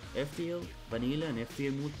 FTL Vanilla and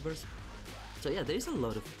FTL Multiverse. So yeah, there's a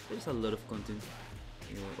lot of content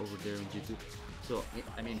over there on YouTube. So yeah,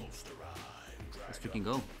 I mean, let's freaking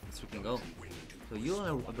go. Let's freaking go. So you all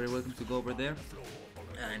are very welcome to go over there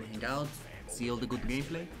and hang out, see all the good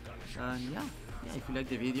gameplay. And yeah, if you liked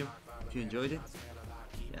the video, if you enjoyed it,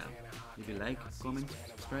 yeah, leave a like, comment,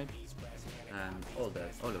 subscribe, and all of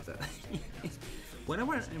that. 1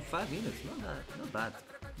 hour and 5 minutes, not bad.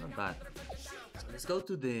 So let's go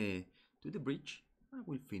to the bridge.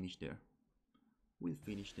 We'll finish there. With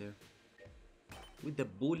the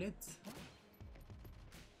bullet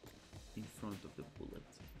in front of the bullet.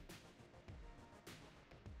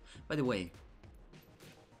 By the way,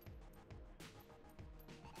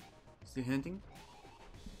 still hunting?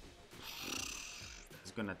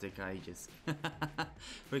 It's gonna take ages.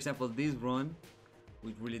 For example, this run,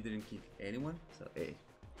 we really didn't kill anyone, so hey.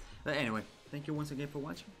 But anyway, thank you once again for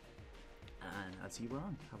watching, and I'll see you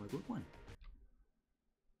around. Have a good one.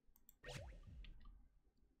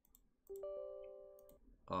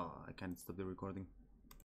 Oh, I can't stop the recording.